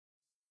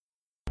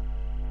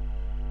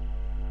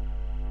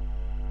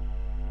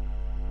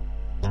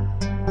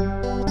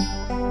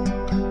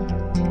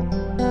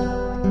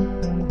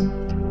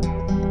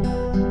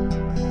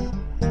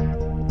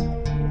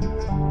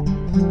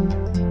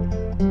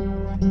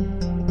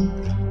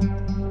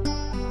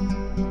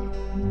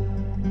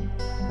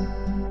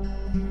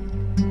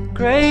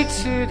Great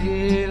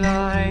city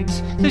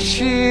lights, the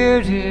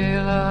sheer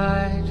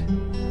delight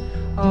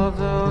of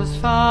those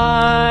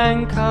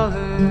fine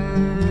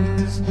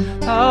colors,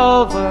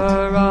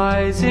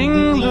 pulverizing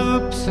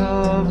loops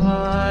of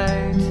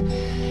light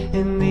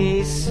in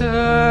these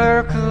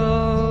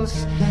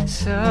circles,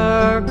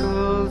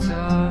 circles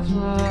of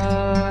love.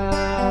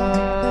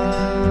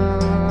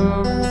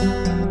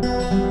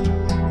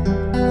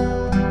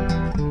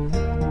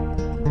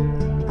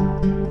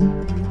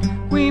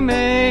 We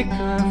make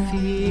a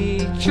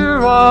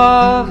feature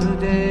of the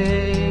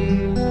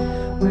day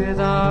with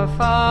our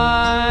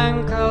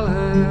fine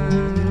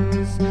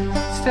colors,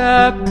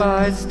 step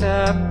by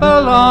step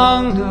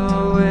along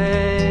the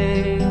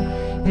way,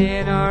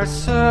 in our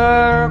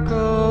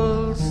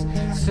circles,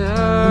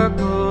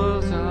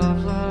 circles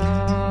of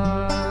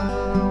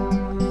love.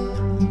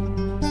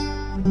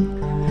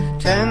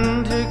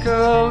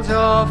 Tentacles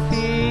of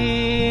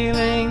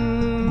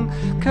feeling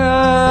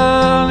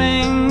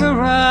curling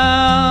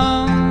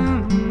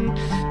around,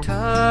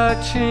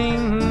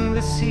 touching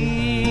the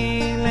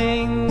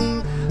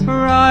ceiling,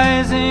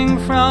 rising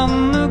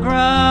from the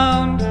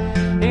ground,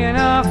 in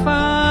our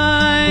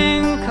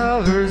fine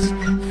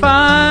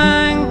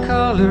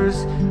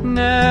colors,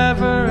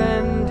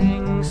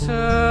 never-ending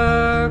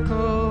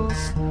circles,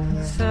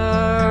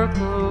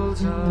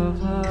 circles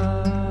of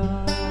love.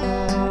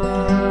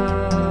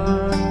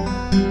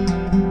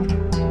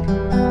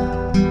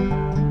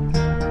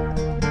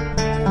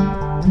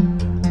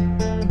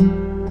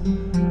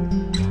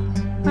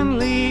 And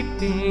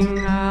leaping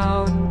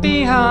out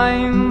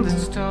behind the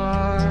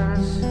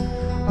stars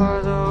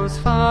are those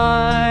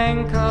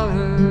fine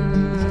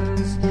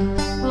colors,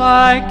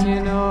 like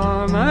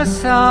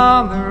enormous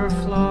summer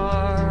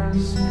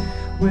flowers,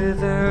 with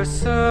their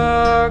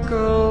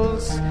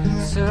circles,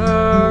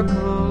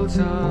 circles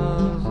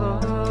of love.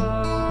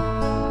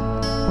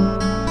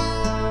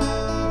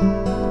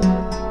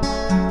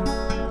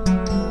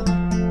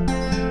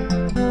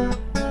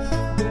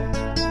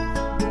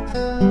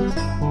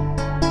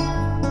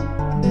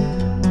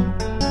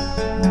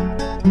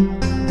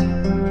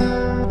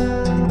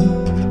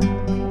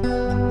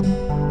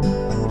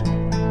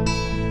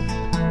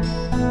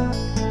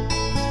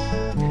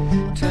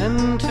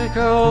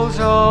 Tentacles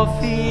of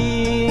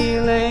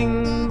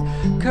feeling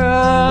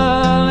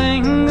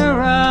curling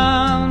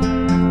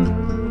around,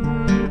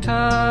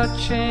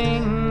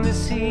 touching the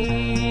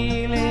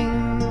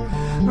ceiling,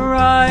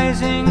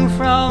 rising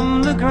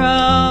from the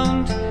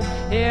ground,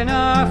 in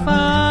our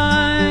fire.